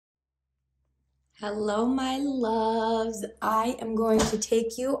Hello, my loves. I am going to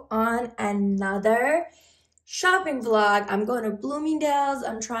take you on another shopping vlog. I'm going to Bloomingdales.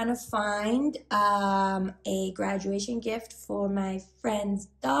 I'm trying to find a graduation gift for my friend's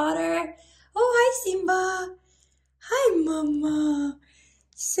daughter. Oh, hi, Simba. Hi, Mama.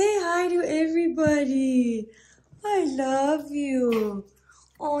 Say hi to everybody. I love you.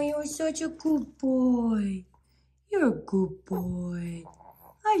 Oh, you're such a good boy. You're a good boy.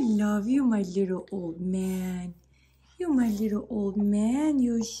 I love you, my little old man. You're my little old man.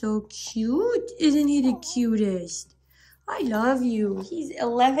 You're so cute. Isn't he the cutest? I love you. He's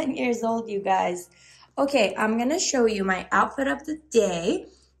 11 years old, you guys. Okay, I'm going to show you my outfit of the day.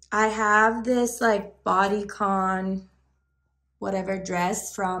 I have this like bodycon whatever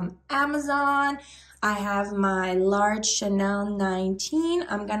dress from Amazon. I have my large Chanel 19.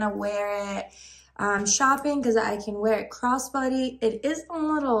 I'm going to wear it shopping because I can wear it crossbody. It is a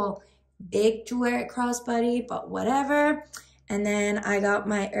little big to wear it crossbody, but whatever. And then I got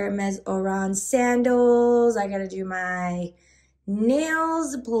my Hermes Oran sandals. I gotta do my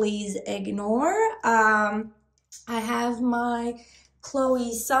nails. Please ignore. I have my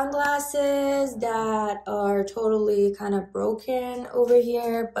Chloe sunglasses that are totally kind of broken over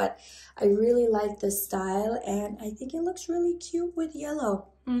here, but I really like the style and I think it looks really cute with yellow.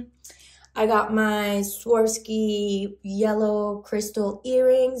 I got my Swarovski yellow crystal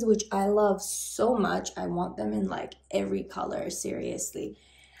earrings, which I love so much. I want them in like every color, seriously.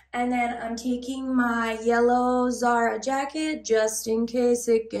 And then I'm taking my yellow Zara jacket just in case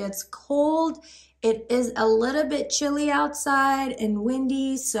it gets cold. It is a little bit chilly outside and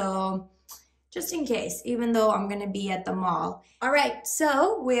windy, so just in case, even though I'm gonna be at the mall. All right,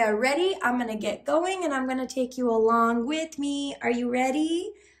 so we are ready. I'm gonna get going and I'm gonna take you along with me. Are you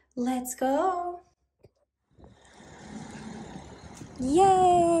ready? Let's go.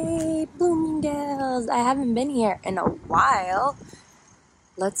 Yay, Bloomingdales. I haven't been here in a while.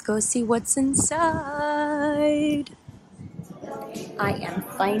 Let's go see what's inside. I am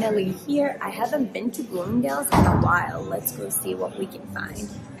finally here. I haven't been to Bloomingdales in a while. Let's go see what we can find.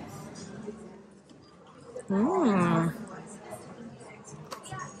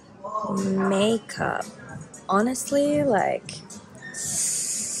 Makeup. Honestly, like,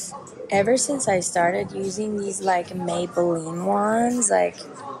 ever since I started using these like Maybelline ones, like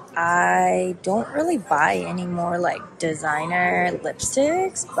I don't really buy any more like designer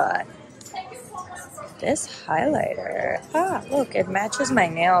lipsticks, but this highlighter, look, it matches my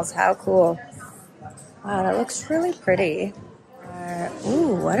nails. How cool. Wow, that looks really pretty.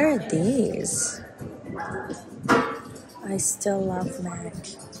 Ooh, what are these? I still love MAC.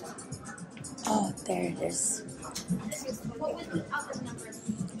 Oh, there it is.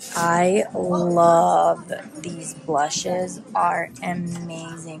 I love these blushes, are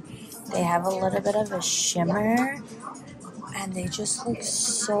amazing. They have a little bit of a shimmer and they just look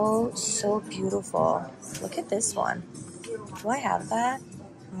so beautiful. Look at this one. Do I have that?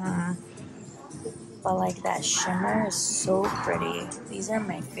 But like that shimmer is so pretty. These are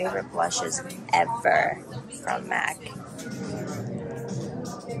my favorite blushes ever from MAC.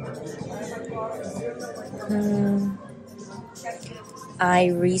 I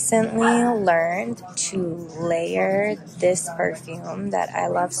recently learned to layer this perfume that I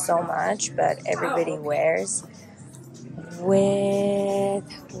love so much, but everybody wears with,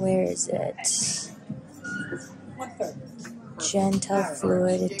 where is it? Gentle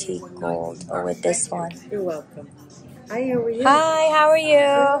Fluidity Gold, or with this one. You're welcome. Hi, how are you? Hi, how are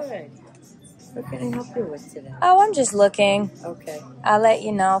you? Good. What can I help you with today? Oh, I'm just looking. Okay. I'll let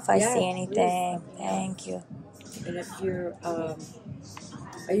you know if I Yeah, see anything. please. Thank you. And if you're,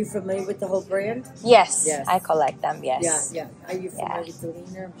 are you familiar with the whole brand? Yes, Yes. I collect them, yes. Yeah. Are you familiar with the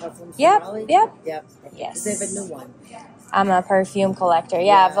Leaner and Parfum? Yep. Yep. Okay. Yes. They have a new one. I'm a perfume collector.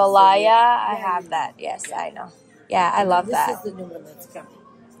 Yeah, Yeah, Valaya, I yeah, have that. Yes, I know. Yeah, I love this that. This is the new one that's coming.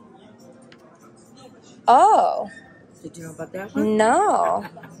 Oh. Did you know about that one? No.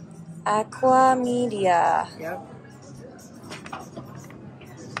 Aqua Media. Yep.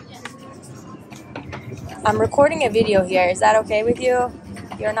 I'm recording a video here. Is that okay with you?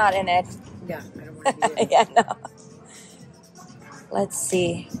 You're not in it. Yeah, I don't want to be in it. Yeah, no. Let's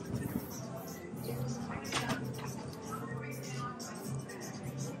see.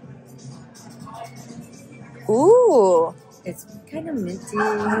 Ooh. It's kind of minty.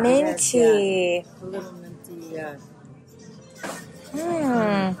 Minty. Yeah, a little minty,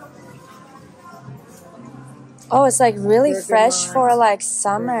 Oh, it's like really Bergamot. fresh for like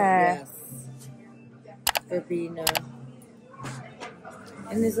summer. Yes. Verbena.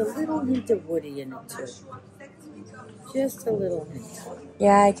 And there's a little hint of woody in it too. Just a little hint.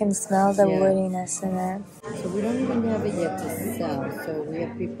 Yeah, I can smell the Yeah. woodiness in it. So we don't even have it yet to sell. So we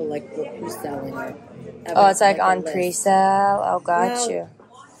have people like we're pre-selling it. Oh, it's like a on list. pre-sale. Oh, got Well, you.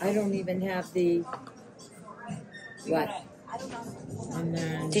 I don't even have the what. And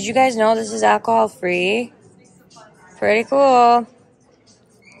then Did you guys know this is alcohol free? Pretty cool.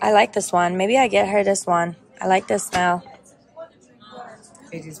 I like this one. Maybe I get her this one. I like this smell.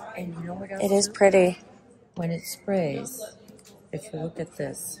 it is, and you know what else? It is pretty. When it sprays, if you look at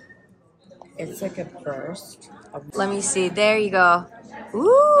this, it's like a burst. Let me see. There you go.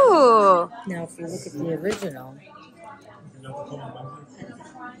 Ooh. Now, if you look at the original,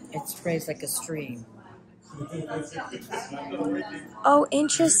 it sprays like a stream. Oh,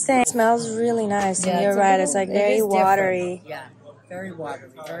 interesting. It smells really nice. Yeah, And you're right. It's like very is watery. different. Yeah, very watery,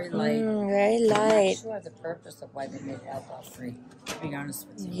 very light. Very I'm light. not sure the purpose of why they made alcohol free, to be honest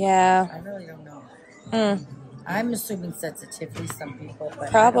with you. Yeah. I really don't know. Mm, I'm assuming sensitivity, some people, but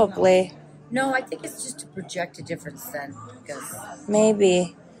probably. No, I think it's just to project a different scent because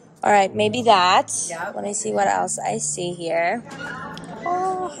Maybe. All right. Maybe that. Yeah. Let me see what else I see here.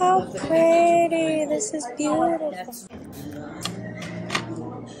 Oh, how pretty. This is beautiful.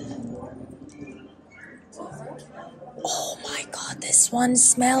 Oh my God, this one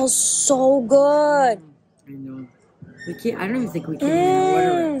smells so good. I know. We can't. I don't even think we can even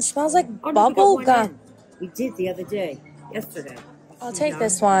order it. Smells like Oh, no, we got bubble one gum. in. We did the other day, yesterday. I'll take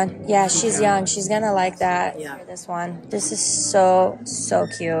this one. Yeah, she's young. She's gonna like that. Yeah. This one. This is so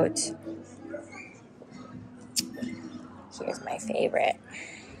cute. Here's my favorite.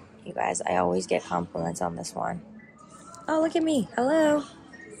 You guys, I always get compliments on this one. Oh, look at me. Hello.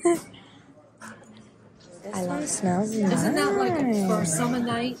 I love it. Smells nice. Isn't that like for a summer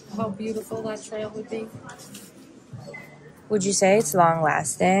night, how beautiful that trail would be? Would you say it's long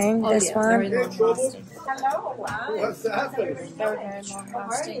lasting, Oh, this yeah, one? very long lasting. What's happening? Very long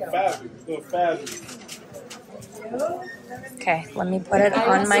lasting. Fabulous. Okay, let me put it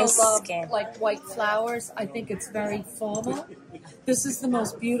I on my also love, skin. like white flowers. I think it's very formal. This is the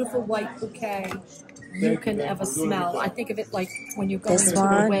most beautiful white bouquet you can ever smell. I think of it like when you're going This to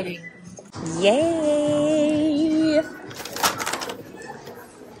one? a wedding. Yay!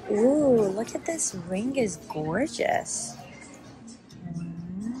 Ooh, look at this ring is gorgeous.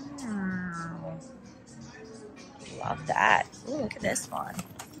 Love that. Ooh, look at this one.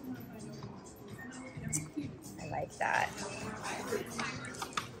 I like that.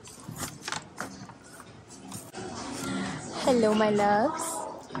 Hello, my loves.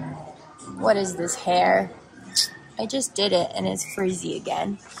 What is this hair? I just did it and it's frizzy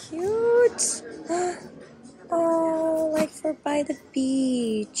again. Cute. Oh, like for by the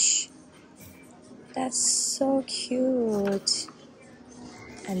beach. That's so cute.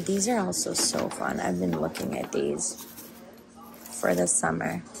 And these are also so fun. I've been looking at these for the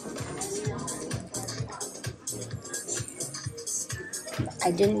summer.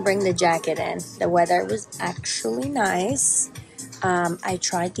 I didn't bring the jacket in. The weather was actually nice. I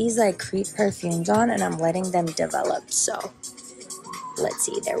tried these like crepe perfumes on and I'm letting them develop. So let's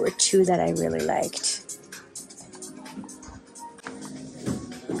see. There were two that I really liked.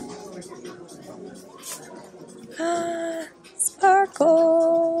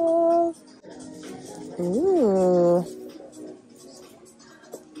 Sparkle. Ooh.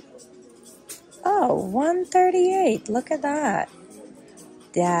 Oh, 138. Look at that.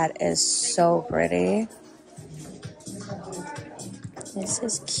 That is so pretty. This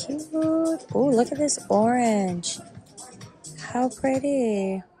is cute. Oh, look at this orange. How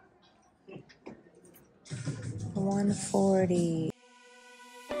pretty. 140.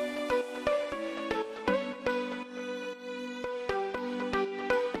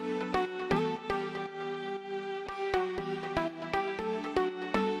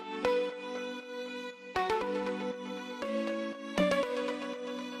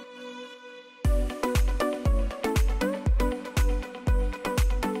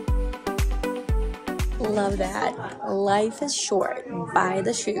 Love that. Life is short. Buy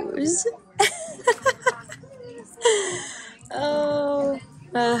the shoes. Oh,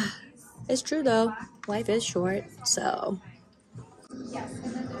 it's true though. Life is short, so.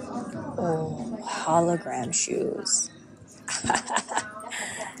 Oh, hologram shoes.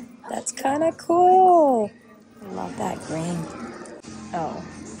 That's kind of cool. Love that green. Oh,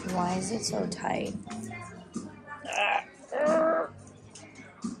 why is it so tight?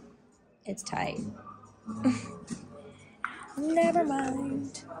 It's tight. Never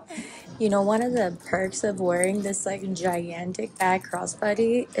mind. You know, one of the perks of wearing this like gigantic bag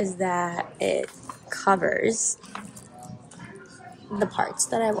crossbody is that it covers the parts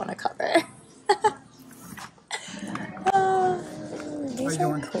that I want to cover. These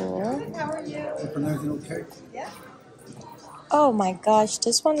are cool. How are you? Everything okay? Yeah. Oh my gosh,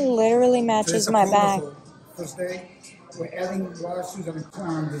 this one literally matches my bag. First day, we're adding lawsuits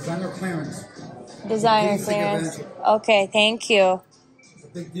on designer clearance. Designer clearance. Okay, thank you. It's a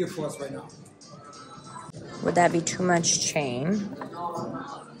big deal for us right now. Would that be too much chain?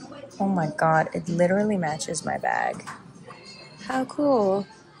 Oh my god, it literally matches my bag. How cool.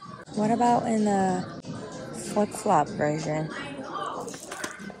 What about in the flip-flop version?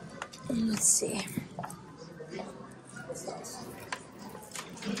 Let's see.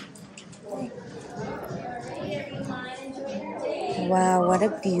 Wow, what a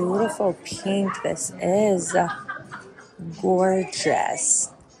beautiful pink this is.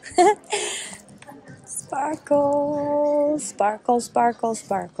 Gorgeous. Sparkle, sparkle, sparkle,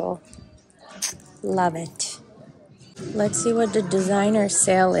 sparkle. Love it. Let's see what the designer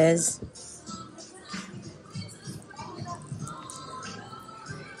sale is.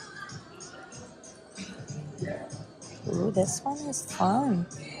 Ooh, this one is fun.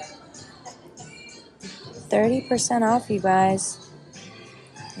 30% off, you guys.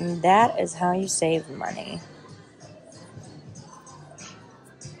 And that is how you save money.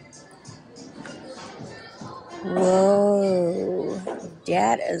 Whoa,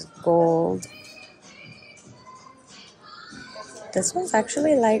 that is gold. This one's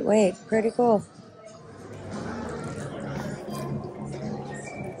actually lightweight, pretty cool.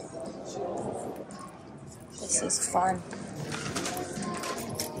 This is fun.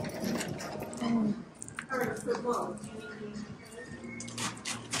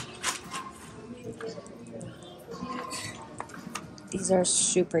 These are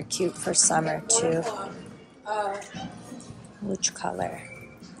super cute for summer too. Which color?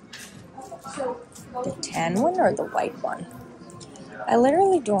 The tan one or the white one? I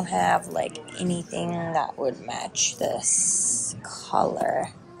literally don't have like anything that would match this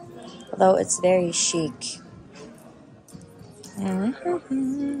color. Although it's very chic.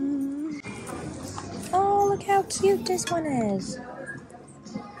 Oh, look how cute this one is.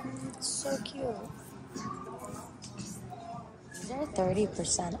 It's so cute. These are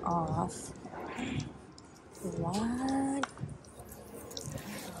 30% off. What?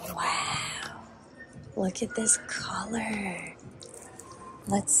 Wow. Look at this color.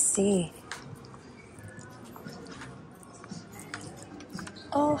 Let's see.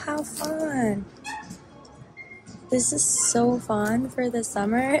 Oh, how fun. This is so fun for the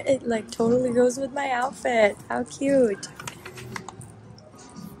summer. It like totally goes with my outfit. How cute.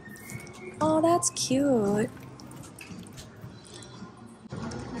 Oh, that's cute.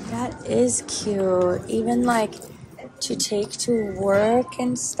 That is cute. Even like to take to work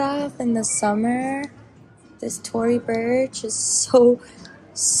and stuff in the summer. This Tory Burch is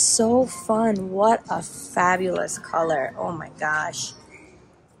so fun. What a fabulous color. Oh my gosh.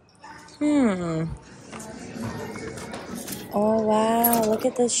 Oh wow, look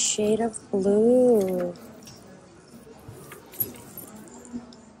at this shade of blue.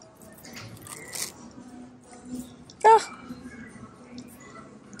 Oh,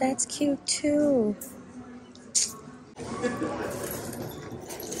 that's cute too.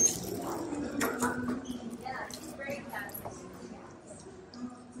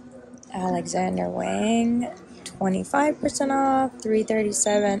 Alexander Wang, 25% off,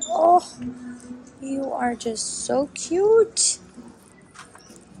 $337. Oh, you are just so cute.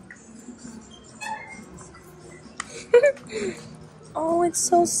 Oh, it's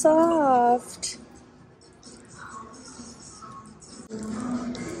so soft.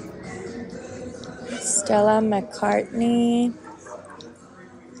 Stella McCartney,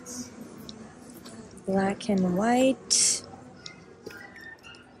 black and white.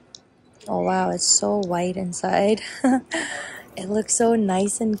 Oh wow, it's so white inside. It looks so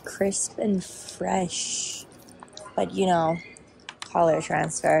nice and crisp and fresh. But you know, color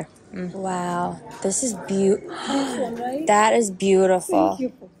transfer. Wow, this is beautiful. That is beautiful. Thank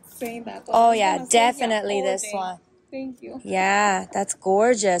you for saying that. Oh yeah, definitely this one. Thank you. Yeah, that's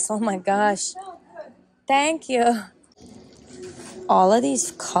gorgeous. Oh my gosh. Thank you. All of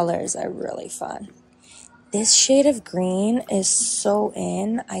these colors are really fun. This shade of green is so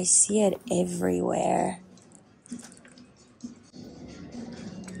in. I see it everywhere.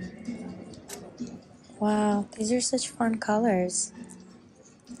 Wow, these are such fun colors.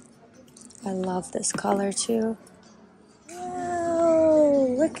 I love this color too. Wow,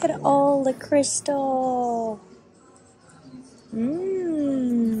 look at all the crystal.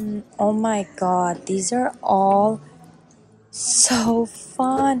 Oh my god, these are all so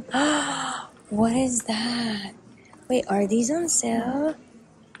fun. What is that? Wait, are these on sale?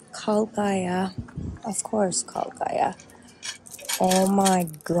 Cult Gaia. Of course, Cult Gaia. Oh my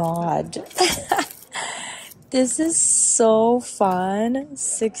god. This is so fun.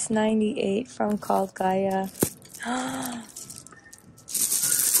 $6.98 from Cult Gaia.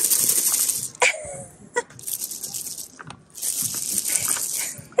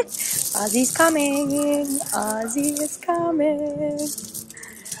 Ozzy's coming. Ozzy is coming.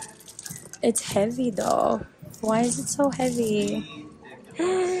 It's heavy though. Why is it so heavy?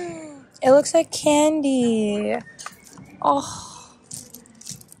 It looks like candy. Oh,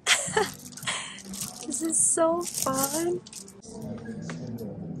 this is so fun.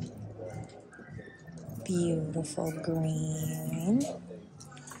 Beautiful green.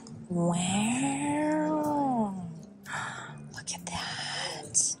 Wow. Look at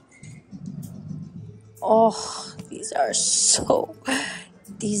that. Oh, these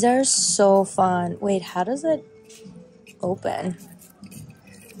are so fun. Wait, how does it open?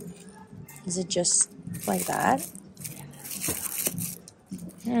 Is it just like that?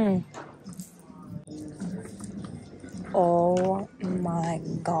 Oh my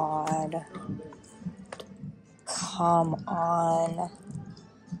god. Come on.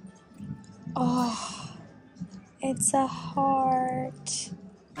 Oh, it's a heart.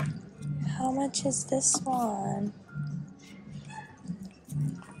 How much is this one?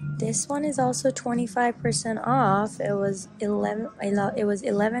 This one is also 25% off. It was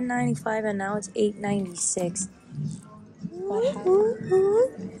 $11.95 and now it's $8.96.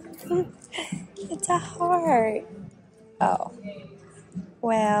 It's a heart. Oh.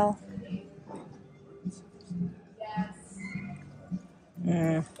 Well.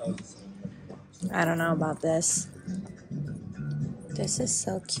 I don't know about this. This is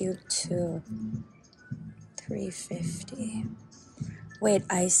so cute too. $3.50. Wait,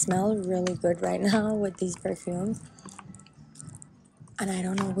 I smell really good right now with these perfumes. And I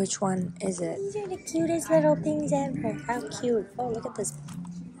don't know which one is it. These are the cutest little things ever. How cute. Oh, look at this.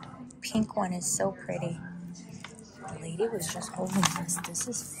 Pink one is so pretty. The lady was just holding this. This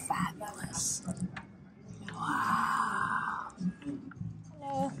is fabulous. Wow.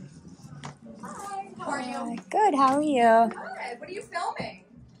 Hello. Hi, how are you? Good, how are you? Good. What are you filming?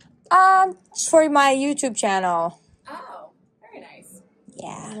 For my YouTube channel. Oh, very nice.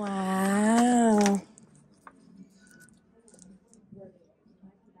 Yeah. Wow.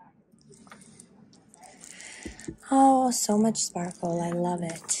 Oh, so much sparkle. I love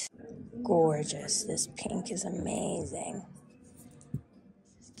it. Gorgeous. This pink is amazing.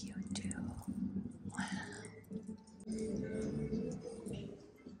 It's cute too. Wow.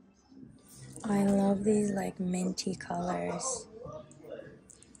 I love these like minty colors.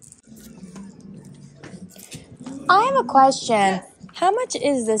 I have a question. How much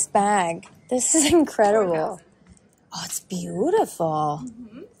is this bag? This is incredible. Oh, it's beautiful.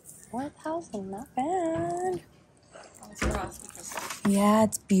 4,000, not bad. Yeah,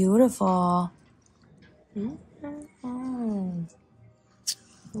 it's beautiful.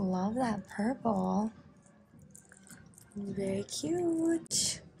 Love that purple. Very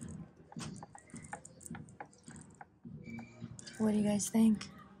cute. What do you guys think?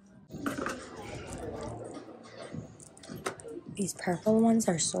 These purple ones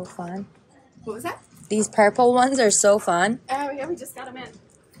are so fun. What was that? These purple ones are so fun. Oh, yeah, we just got them in.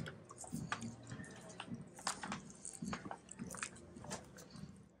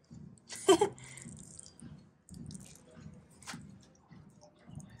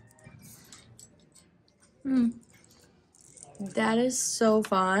 That is so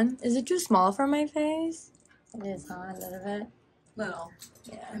fun. Is it too small for my face? It is, huh? A little bit. Little.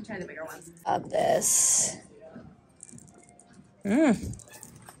 Yeah. I'm trying the bigger ones. Of this. Very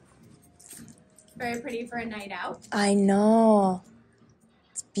pretty for a night out. I know.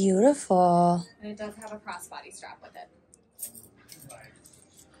 It's beautiful. And it does have a crossbody strap with it.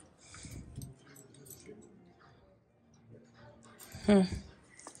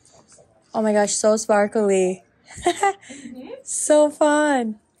 Oh my gosh, so sparkly. So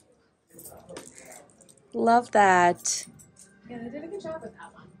fun. Love that. Yeah, they did a good job with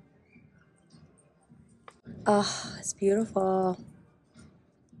that one. Oh, it's beautiful.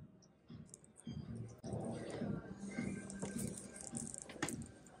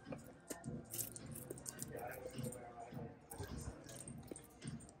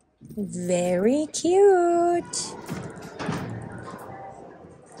 Very cute.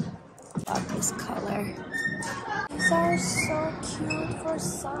 Love this color. These are so cute for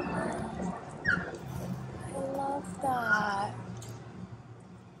summer. I love that.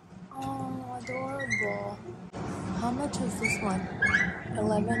 Oh, adorable. How much is this one?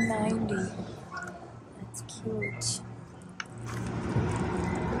 $11.90. That's cute.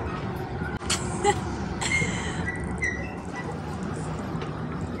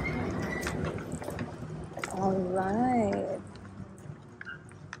 All right.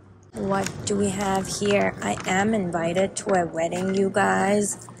 What do we have here? I am invited to a wedding, you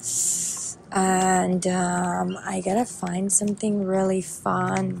guys. And I gotta find something really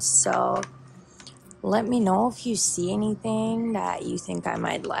fun. So let me know if you see anything that you think I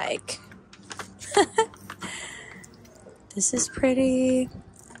might like. This is pretty.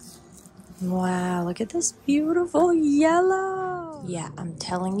 Wow, look at this beautiful yellow. Yeah, I'm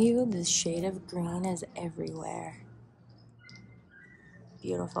telling you, this shade of green is everywhere.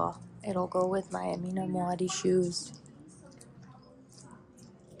 Beautiful. It'll go with my Amina Moadi shoes.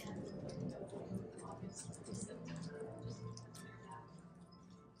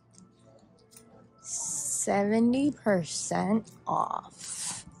 $70%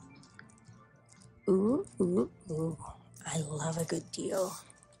 off. Ooh, ooh, ooh. I love a good deal.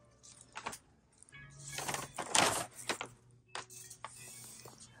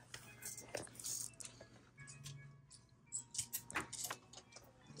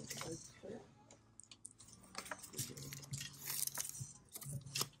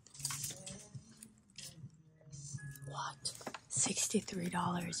 What?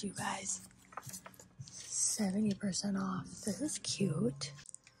 $63, you guys. 70% off. This is cute.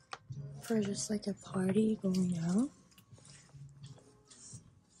 For just like a party going out.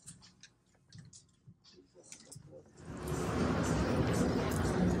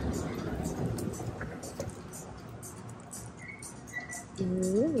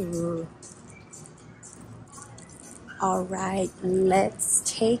 Ooh. All right, let's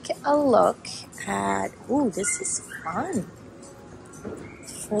take a look at, ooh, this is fun.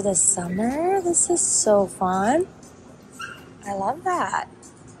 For the summer, this is so fun. I love that.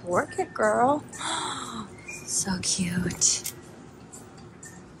 Work it, girl. So cute.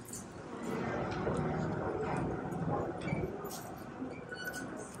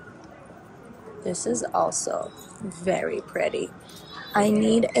 This is also very pretty. I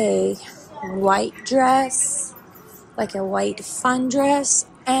need a white dress, like a white fun dress,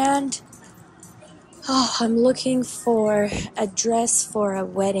 and I'm looking for a dress for a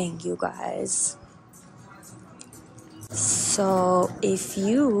wedding, you guys. So if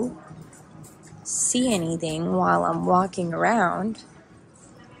you see anything while I'm walking around,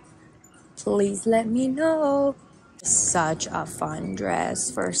 please let me know. Such a fun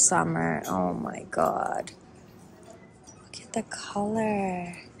dress for summer. Oh my god. Look at the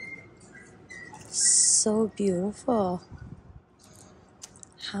color. So beautiful.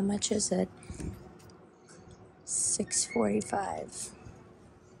 How much is it? $6.45.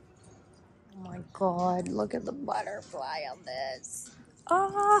 Oh my god, look at the butterfly on this.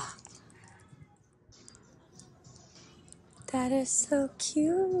 Ah, that is so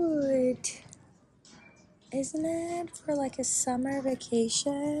cute. Isn't it? For like a summer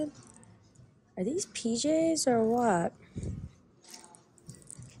vacation. Are these PJs or what?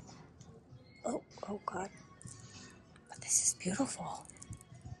 Oh god. But this is beautiful.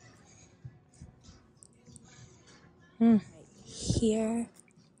 Here,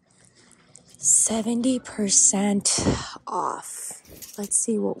 70% off. Let's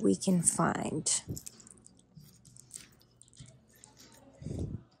see what we can find.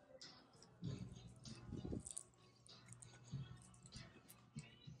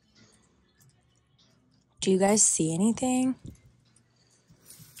 Do you guys see anything?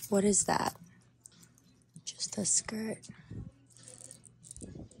 What is that? Just a skirt.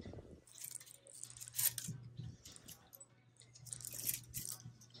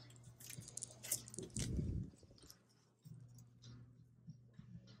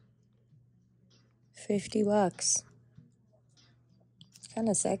 $50. Kind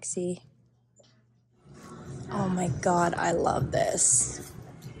of sexy. Oh my god, I love this.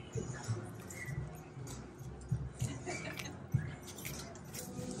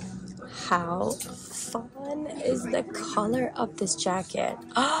 How fun is the color of this jacket?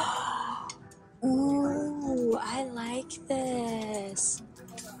 Ooh, I like this.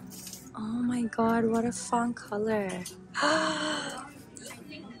 Oh my god, what a fun color.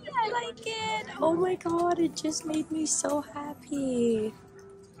 I like it. Oh my god, it just made me so happy.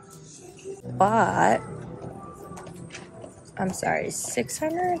 But I'm sorry,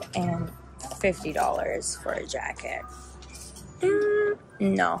 $650 for a jacket.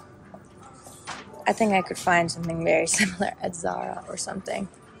 No. I think I could find something very similar at Zara or something.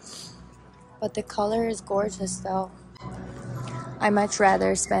 But the color is gorgeous though. I much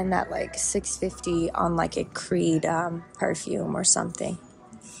rather spend that like $650 on like a Creed perfume or something.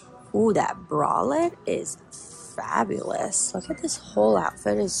 Ooh, that bralette is fabulous. Look at this whole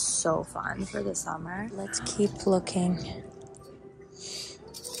outfit is so fun for the summer. Let's keep looking.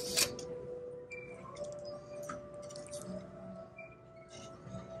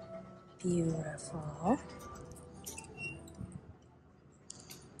 Beautiful. Oh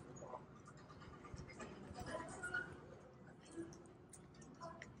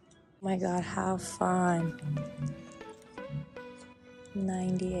my god, how fun.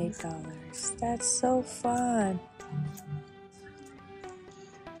 $98. That's so fun.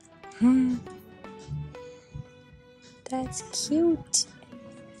 That's cute.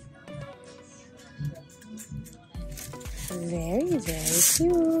 Very, very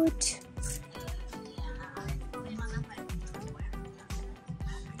cute.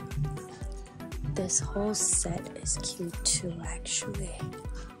 This whole set is cute too, actually.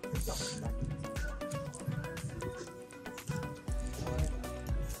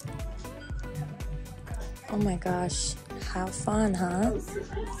 Oh my gosh, how fun, huh?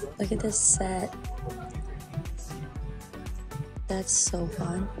 Look at this set. That's so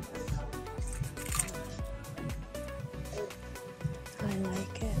fun. I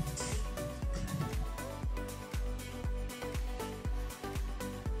like it.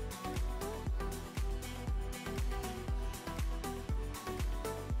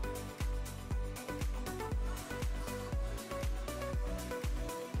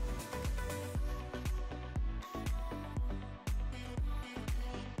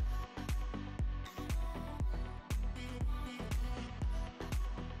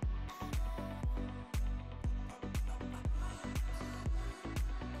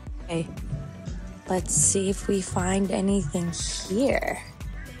 Okay, let's see if we find anything here.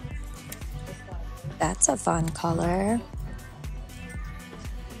 That's a fun color.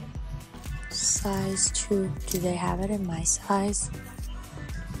 Size 2. Do they have it in my size?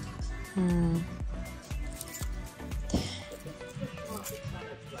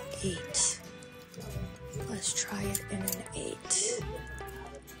 8. Let's try it in an 8.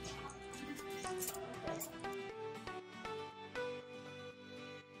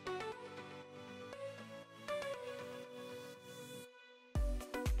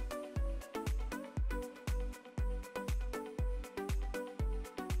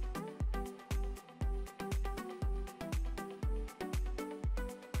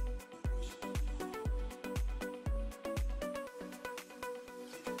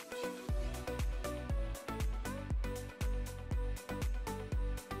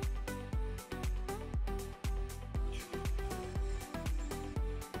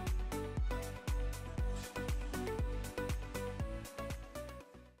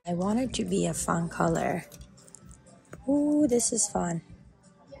 I want it to be a fun color. Ooh, this is fun.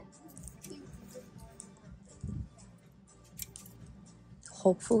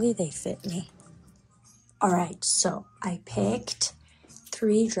 Hopefully they fit me. All right, so I picked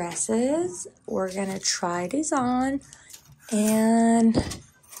 3 dresses. We're gonna try these on and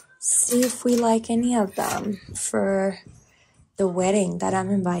see if we like any of them for the wedding that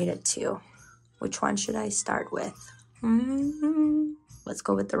I'm invited to. Which one should I start with? Let's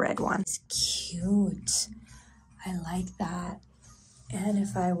go with the red one. It's cute. I like that. And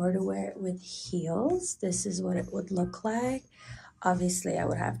if I were to wear it with heels, this is what it would look like. Obviously, I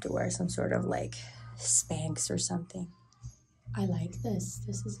would have to wear some sort of like Spanx or something. I like this.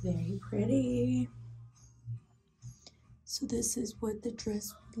 This is very pretty. So this is what the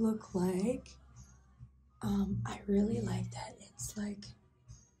dress would look like. I really like that. It's like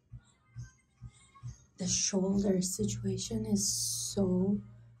the shoulder situation is so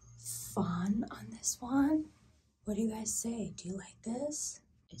fun on this one. What do you guys say? Do you like this?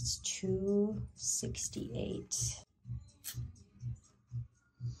 It's $268.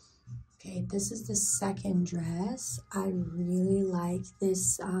 Okay, this is the second dress. I really like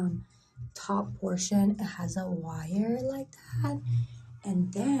this top portion. It has a wire like that.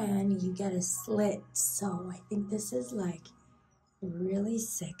 And then you get a slit. So I think this is like really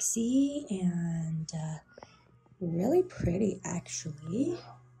sexy and really pretty actually.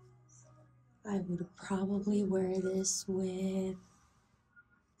 I would probably wear this with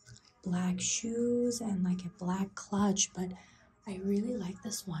black shoes and like a black clutch, but I really like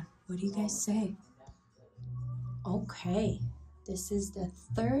this one. What do you guys say? Okay, this is the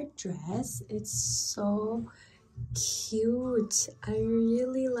third dress. It's so cute. I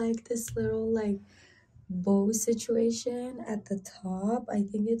really like this little like bow situation at the top. I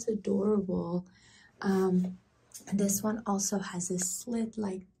think it's adorable. This one also has a slit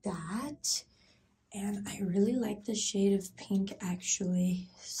like that, and I really like the shade of pink actually.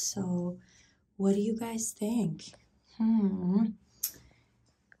 So what do you guys think?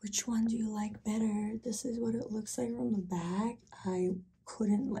 Which one do you like better? This is what it looks like from the back. I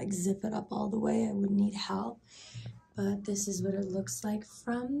couldn't like zip it up all the way. I would need help, but this is what it looks like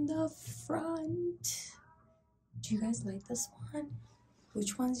from the front. Do you guys like this one?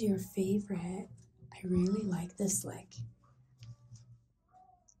 Which one's your favorite? I really like this, like,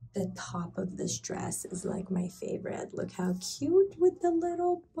 the top of this dress is like my favorite. Look how cute with the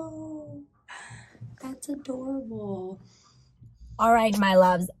little bow. That's adorable. All right, my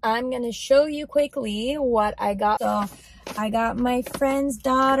loves, I'm gonna show you quickly what I got. So I got my friend's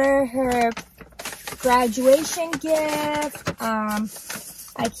daughter her graduation gift.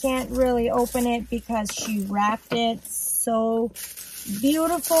 I can't really open it because she wrapped it so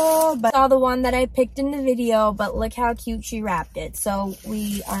beautiful, but I saw the one that I picked in the video, but look how cute she wrapped it. So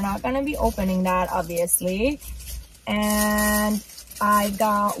we are not going to be opening that, obviously. And I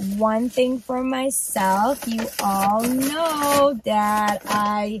got one thing for myself. You all know that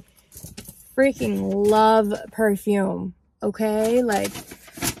I freaking love perfume, okay? Like,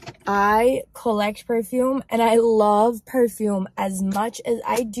 I collect perfume and I love perfume as much as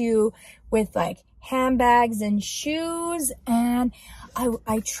I do with like handbags and shoes. And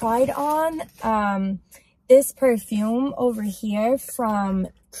I tried on this perfume over here from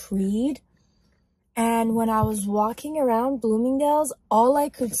Creed, and when I was walking around Bloomingdales, all I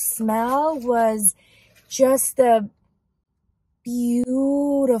could smell was just the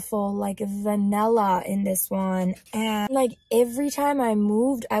beautiful like vanilla in this one. And like every time I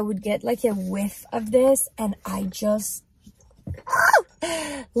moved, I would get like a whiff of this, and I just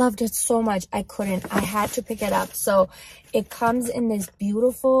loved it so much. I had to pick it up. So it comes in this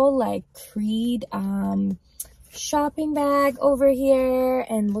beautiful like Creed shopping bag over here,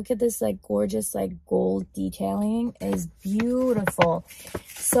 and look at this like gorgeous like gold detailing. It is beautiful.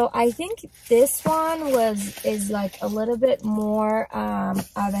 So I think this one is like a little bit more of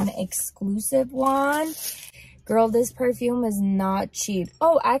an exclusive one. Girl, this perfume is not cheap.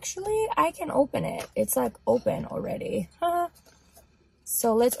 Oh, actually I can open it. It's like open already.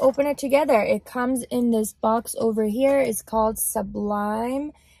 So let's open it together. It comes in this box over here. It's called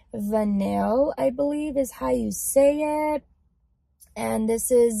Sublime Vanille, I believe is how you say it. And this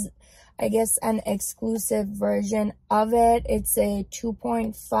is, I guess, an exclusive version of it. It's a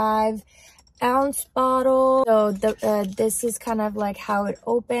 2.5 ounce bottle. So this is kind of like how it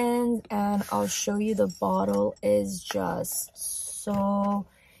opens, and I'll show you. The bottle is just so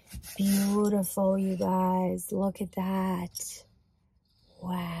beautiful, you guys. Look at that.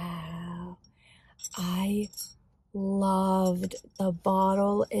 Wow. I loved the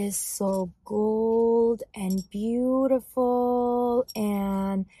bottle. Is so gold and beautiful,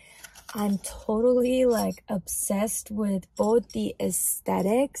 and I'm totally like obsessed with both the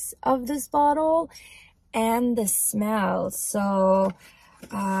aesthetics of this bottle and the smell. So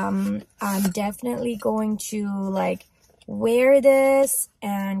I'm definitely going to like wear this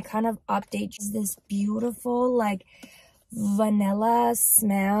and kind of update this beautiful like vanilla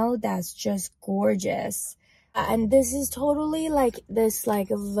smell that's just gorgeous. And this is totally like this like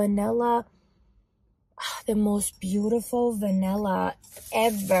vanilla, the most beautiful vanilla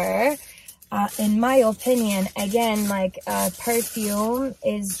ever, in my opinion. Again, like perfume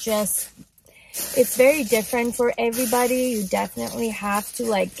is just, it's very different for everybody. You definitely have to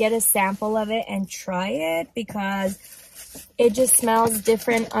like get a sample of it and try it, because it just smells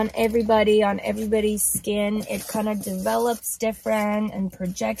different on everybody's skin. It kind of develops different and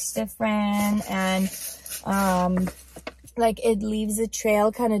projects different, and like it leaves a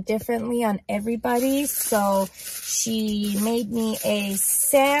trail kind of differently on everybody. So she made me a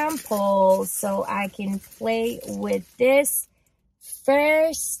sample so I can play with this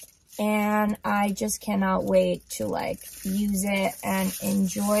first, and I just cannot wait to like use it and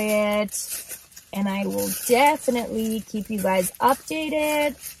enjoy it. And I will definitely keep you guys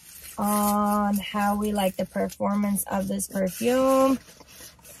updated on how we like the performance of this perfume.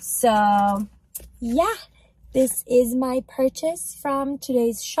 So yeah, this is my purchase from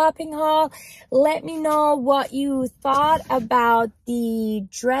today's shopping haul. Let me know what you thought about the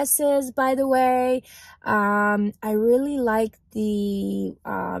dresses, by the way. I really like the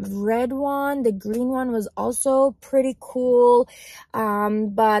red one. The green one was also pretty cool.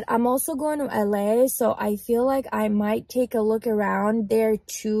 But I'm also going to LA, so I feel like I might take a look around there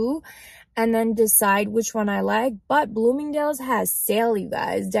too, and then decide which one I like. But Bloomingdales has sale, you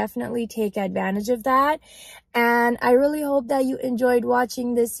guys. Definitely take advantage of that. And I really hope that you enjoyed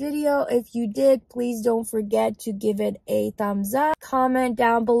watching this video. If you did, please don't forget to give it a thumbs up. Comment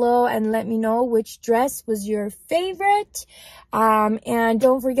down below and let me know which dress was your favorite. And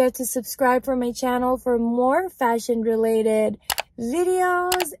don't forget to subscribe for my channel for more fashion related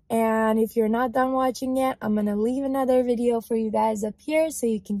videos. And if you're not done watching yet, I'm gonna leave another video for you guys up here so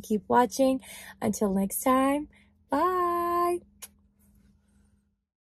you can keep watching. Until next time, bye.